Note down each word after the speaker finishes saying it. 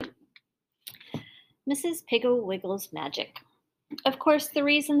Mrs. Piggle-Wiggle's magic. Of course, the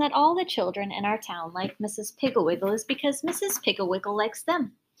reason that all the children in our town like Mrs. Piggle-Wiggle is because Mrs. Piggle-Wiggle likes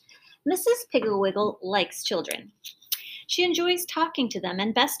them. Mrs. Piggle-Wiggle likes children. She enjoys talking to them,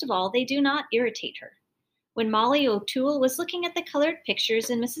 and best of all, they do not irritate her. When Molly O'Toole was looking at the colored pictures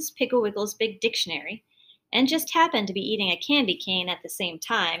in Mrs. Piggle-Wiggle's big dictionary, and just happened to be eating a candy cane at the same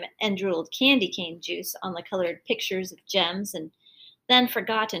time, and drooled candy cane juice on the colored pictures of gems, and then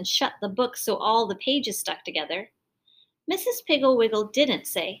forgot and shut the book so all the pages stuck together, Mrs. Piggle-Wiggle didn't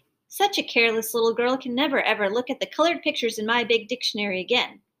say, "Such a careless little girl can never ever look at the colored pictures in my big dictionary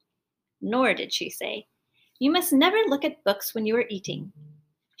again." Nor did she say, "You must never look at books when you are eating."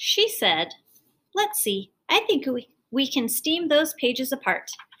 She said, "Let's see, I think we can steam those pages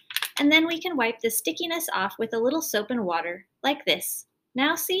apart, and then we can wipe the stickiness off with a little soap and water, like this.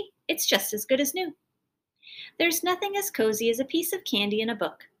 Now see, it's just as good as new." There's nothing as cozy as a piece of candy in a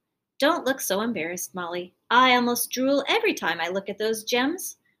book. Don't look so embarrassed, Molly. I almost drool every time I look at those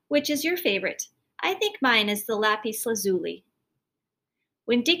gems. Which is your favorite? I think mine is the lapis lazuli.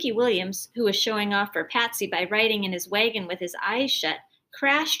 When Dickie Williams, who was showing off for Patsy by riding in his wagon with his eyes shut,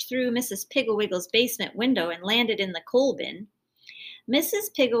 crashed through Mrs. Piggle-Wiggle's basement window and landed in the coal bin,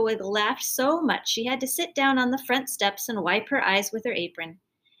 Mrs. Piggle-Wiggle laughed so much she had to sit down on the front steps and wipe her eyes with her apron.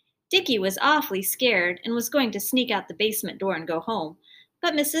 Dickie was awfully scared and was going to sneak out the basement door and go home,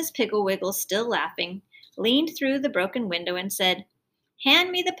 but Mrs. Piggle-Wiggle, still laughing, leaned through the broken window and said,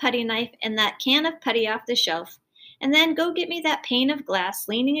 "Hand me the putty knife and that can of putty off the shelf, and then go get me that pane of glass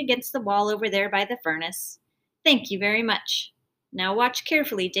leaning against the wall over there by the furnace. Thank you very much. Now watch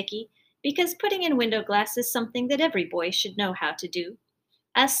carefully, Dickie, because putting in window glass is something that every boy should know how to do,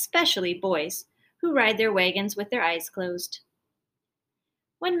 especially boys who ride their wagons with their eyes closed."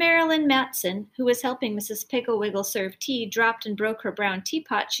 When Marilyn Matson, who was helping Mrs. Piggle-Wiggle serve tea, dropped and broke her brown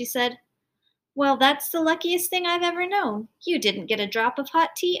teapot, she said, "Well, that's the luckiest thing I've ever known. You didn't get a drop of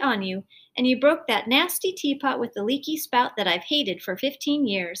hot tea on you, and you broke that nasty teapot with the leaky spout that I've hated for 15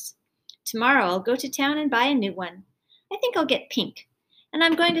 years. Tomorrow I'll go to town and buy a new one. I think I'll get pink, and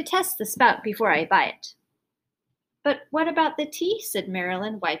I'm going to test the spout before I buy it." "But what about the tea?" said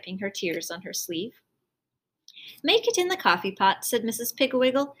Marilyn, wiping her tears on her sleeve. "Make it in the coffee pot," said Mrs.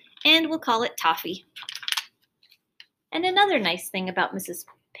 Piggle-Wiggle, "and we'll call it toffee." And another nice thing about Mrs.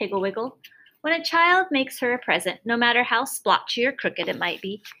 Piggle-Wiggle, when a child makes her a present, no matter how splotchy or crooked it might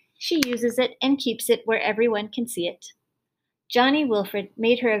be, she uses it and keeps it where everyone can see it. Johnny Wilfred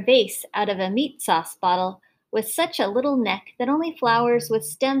made her a vase out of a meat sauce bottle with such a little neck that only flowers with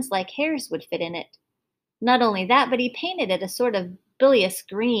stems like hairs would fit in it. Not only that, but he painted it a sort of bilious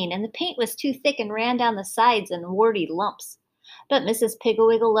green, and the paint was too thick and ran down the sides in warty lumps. But Mrs.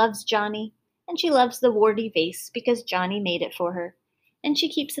 Piggle-Wiggle loves Johnny, and she loves the warty vase because Johnny made it for her, and she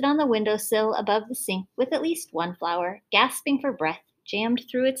keeps it on the windowsill above the sink with at least one flower, gasping for breath, jammed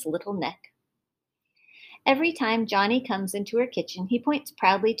through its little neck. Every time Johnny comes into her kitchen, he points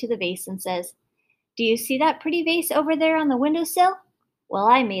proudly to the vase and says, "Do you see that pretty vase over there on the windowsill? Well,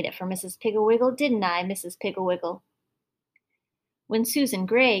 I made it for Mrs. Piggle-Wiggle, didn't I, Mrs. Piggle-Wiggle?" When Susan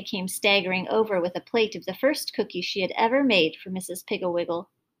Gray came staggering over with a plate of the first cookie she had ever made for Mrs. Piggle-Wiggle,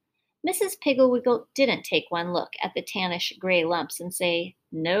 Mrs. Piggle-Wiggle didn't take one look at the tannish gray lumps and say,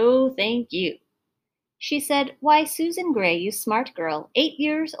 "No, thank you." She said, "Why, Susan Gray, you smart girl, 8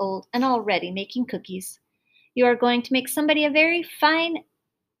 years old and already making cookies. You are going to make somebody a very fine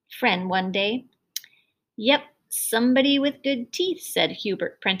friend one day." "Yep, somebody with good teeth," said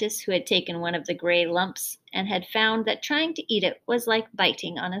Hubert Prentice, who had taken one of the gray lumps and had found that trying to eat it was like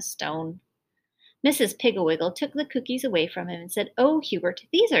biting on a stone. Mrs. Piggle-Wiggle took the cookies away from him and said, "Oh, Hubert,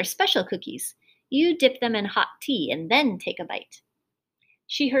 these are special cookies. You dip them in hot tea and then take a bite."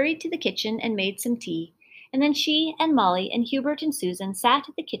 She hurried to the kitchen and made some tea, and then she and Molly and Hubert and Susan sat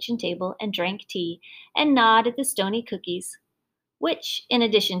at the kitchen table and drank tea and gnawed at the stony cookies, which, in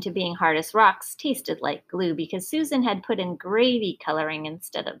addition to being hard as rocks, tasted like glue because Susan had put in gravy coloring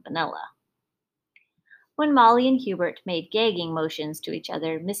instead of vanilla. When Molly and Hubert made gagging motions to each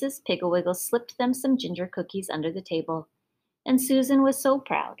other, Mrs. Piggle-Wiggle slipped them some ginger cookies under the table, and Susan was so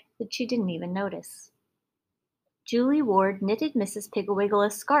proud that she didn't even notice. Julie Ward knitted Mrs. Piggle-Wiggle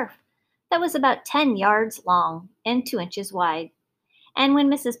a scarf that was about 10 yards long and 2 inches wide, and when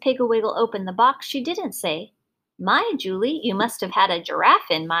Mrs. Piggle-Wiggle opened the box, she didn't say, "My, Julie, you must have had a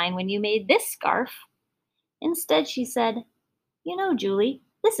giraffe in mind when you made this scarf." Instead, she said, "You know, Julie,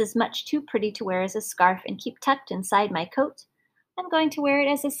 this is much too pretty to wear as a scarf and keep tucked inside my coat. I'm going to wear it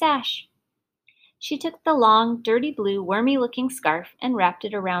as a sash." She took the long, dirty blue, wormy-looking scarf and wrapped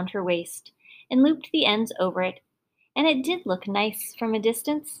it around her waist and looped the ends over it, and it did look nice from a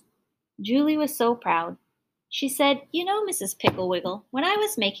distance. Julie was so proud. She said, "You know, Mrs. Piggle-Wiggle, when I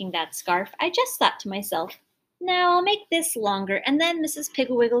was making that scarf, I just thought to myself, now I'll make this longer, and then Mrs.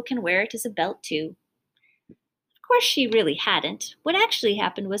 Piggle-Wiggle can wear it as a belt too." Of course, she really hadn't. What actually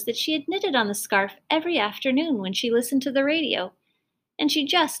happened was that she had knitted on the scarf every afternoon when she listened to the radio, and she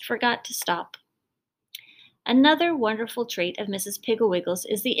just forgot to stop. Another wonderful trait of Mrs. Piggle-Wiggle's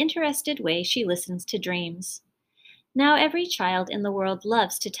is the interested way she listens to dreams. Now, every child in the world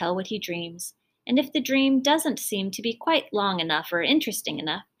loves to tell what he dreams, and if the dream doesn't seem to be quite long enough or interesting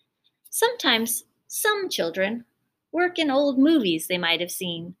enough, sometimes some children work in old movies they might have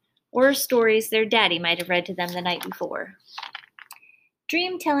seen, or stories their daddy might have read to them the night before.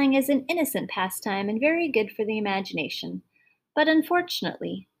 Dream telling is an innocent pastime and very good for the imagination, but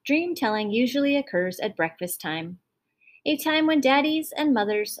unfortunately, dream telling usually occurs at breakfast time, a time when daddies and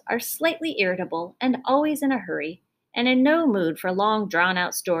mothers are slightly irritable and always in a hurry, and in no mood for long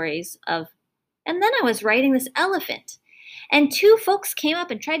drawn-out stories of, "And then I was riding this elephant, and two folks came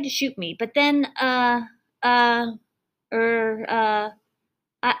up and tried to shoot me, but then, uh, er,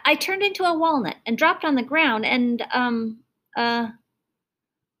 I turned into a walnut and dropped on the ground, and,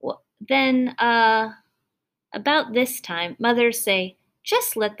 then, about this time, mothers say,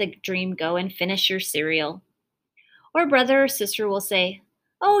 'Just let the dream go and finish your cereal.' Or brother or sister will say,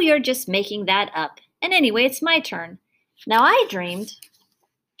 'Oh, you're just making that up. And anyway, it's my turn. Now I dreamed.'"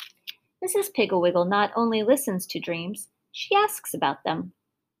 Mrs. Piggle-Wiggle not only listens to dreams, she asks about them.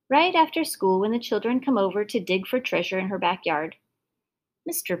 Right after school, when the children come over to dig for treasure in her backyard.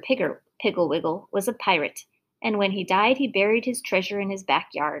 Mr. Piggle-Wiggle was a pirate, and when he died, he buried his treasure in his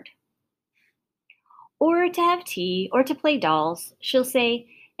backyard. Or to have tea, or to play dolls, she'll say,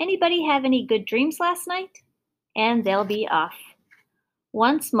 "Anybody have any good dreams last night?" And they'll be off.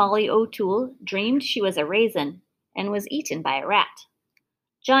 Once Molly O'Toole dreamed she was a raisin and was eaten by a rat.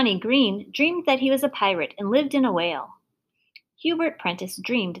 Johnny Green dreamed that he was a pirate and lived in a whale. Hubert Prentice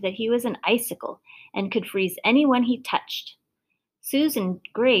dreamed that he was an icicle and could freeze anyone he touched. Susan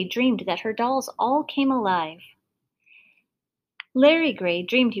Gray dreamed that her dolls all came alive. Larry Gray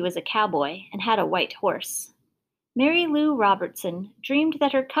dreamed he was a cowboy and had a white horse. Mary Lou Robertson dreamed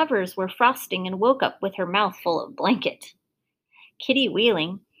that her covers were frosting and woke up with her mouth full of blanket. Kitty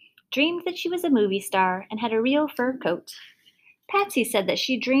Wheeling dreamed that she was a movie star and had a real fur coat. Patsy said that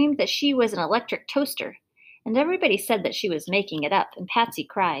she dreamed that she was an electric toaster, and everybody said that she was making it up, and Patsy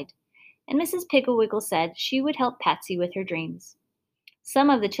cried. And Mrs. Piggle-Wiggle said she would help Patsy with her dreams. Some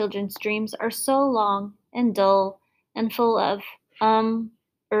of the children's dreams are so long and dull and full of that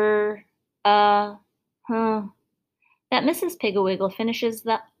Mrs. Piggle-Wiggle finishes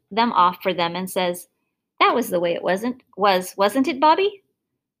them off for them and says, "That was the way it wasn't it, Bobby?"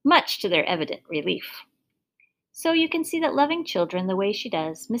 Much to their evident relief. So you can see that loving children the way she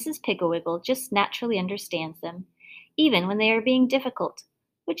does, Mrs. Piggle-Wiggle just naturally understands them, even when they are being difficult,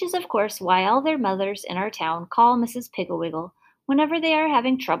 which is of course why all their mothers in our town call Mrs. Piggle-Wiggle whenever they are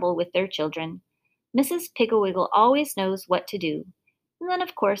having trouble with their children. Mrs. Piggle-Wiggle always knows what to do. And then,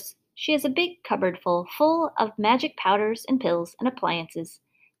 of course, she has a big cupboard full of magic powders and pills and appliances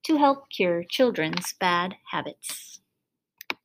to help cure children's bad habits.